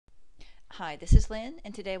Hi, this is Lynn,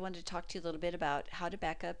 and today I wanted to talk to you a little bit about how to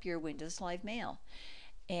back up your Windows Live Mail.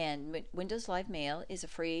 And Windows Live Mail is a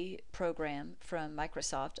free program from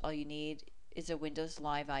Microsoft. All you need is a Windows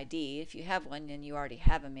Live ID. If you have one and you already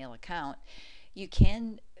have a mail account, you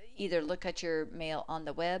can either look at your mail on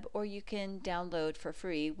the web or you can download for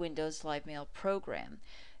free Windows Live Mail program.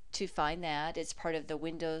 To find that, it's part of the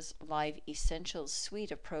Windows Live Essentials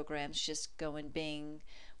suite of programs. Just go and Bing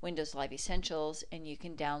Windows Live Essentials and you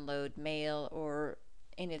can download Mail or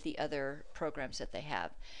any of the other programs that they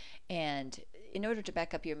have. And in order to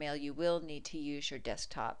back up your mail, you will need to use your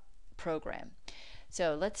desktop program.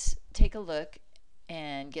 So let's take a look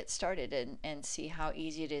and get started and see how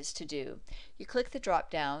easy it is to do. You click the drop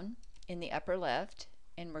down in the upper left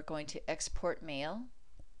and we're going to export mail,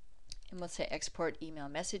 and we'll say export email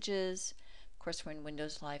messages. Of course, we're in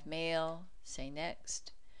Windows Live Mail. Say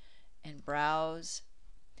next and browse,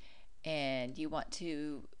 and you want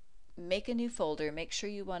to make a new folder. Make sure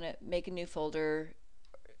you want to make a new folder.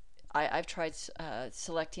 I've tried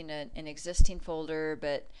selecting an existing folder,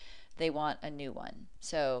 but they want a new one.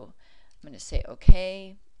 So I'm going to say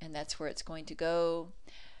OK, and that's where it's going to go.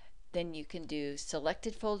 Then you can do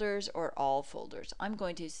selected folders or all folders. I'm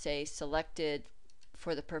going to say selected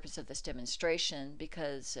for the purpose of this demonstration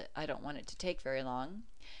because I don't want it to take very long,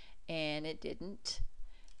 and it didn't.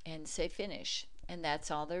 And say finish. And that's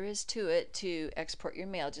all there is to it to export your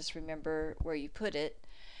mail. Just remember where you put it.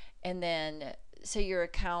 And then say your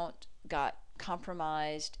account got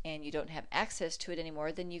compromised and you don't have access to it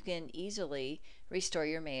anymore, then you can easily restore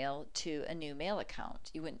your mail to a new mail account.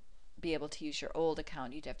 You wouldn't be able to use your old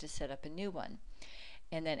account. You'd have to set up a new one.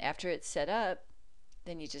 And then after it's set up,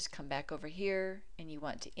 then you just come back over here and you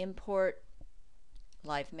want to import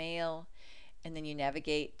live mail, and then you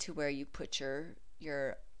navigate to where you put your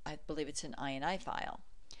I believe it's an INI file.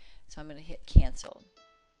 So I'm going to hit cancel.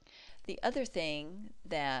 The other thing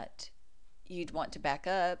that you'd want to back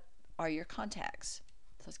up are your contacts.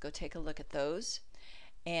 So let's go take a look at those.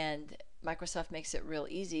 And Microsoft makes it real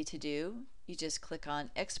easy to do. You just click on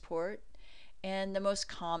export, and the most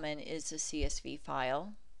common is a CSV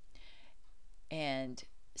file, and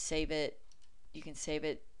save it. You can save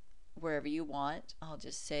it wherever you want. I'll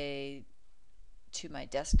just say to my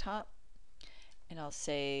desktop, and I'll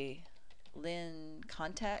say Lynn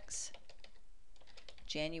contacts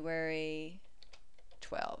January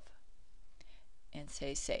 12 and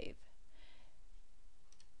say save.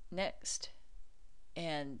 Next,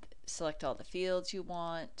 and select all the fields you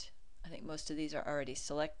want. I think most of these are already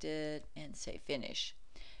selected, and say finish.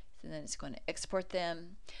 So then it's going to export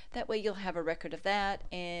them. That way you'll have a record of that,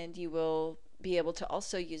 and you will be able to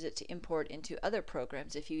also use it to import into other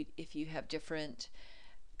programs if you have different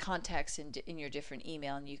contacts in your different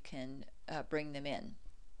email, and you can bring them in.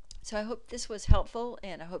 So I hope this was helpful,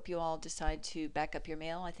 and I hope you all decide to back up your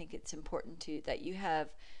mail. I think it's important that you have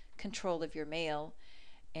control of your mail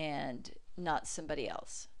and not somebody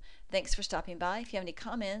else. Thanks for stopping by. If you have any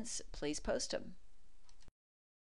comments, please post them.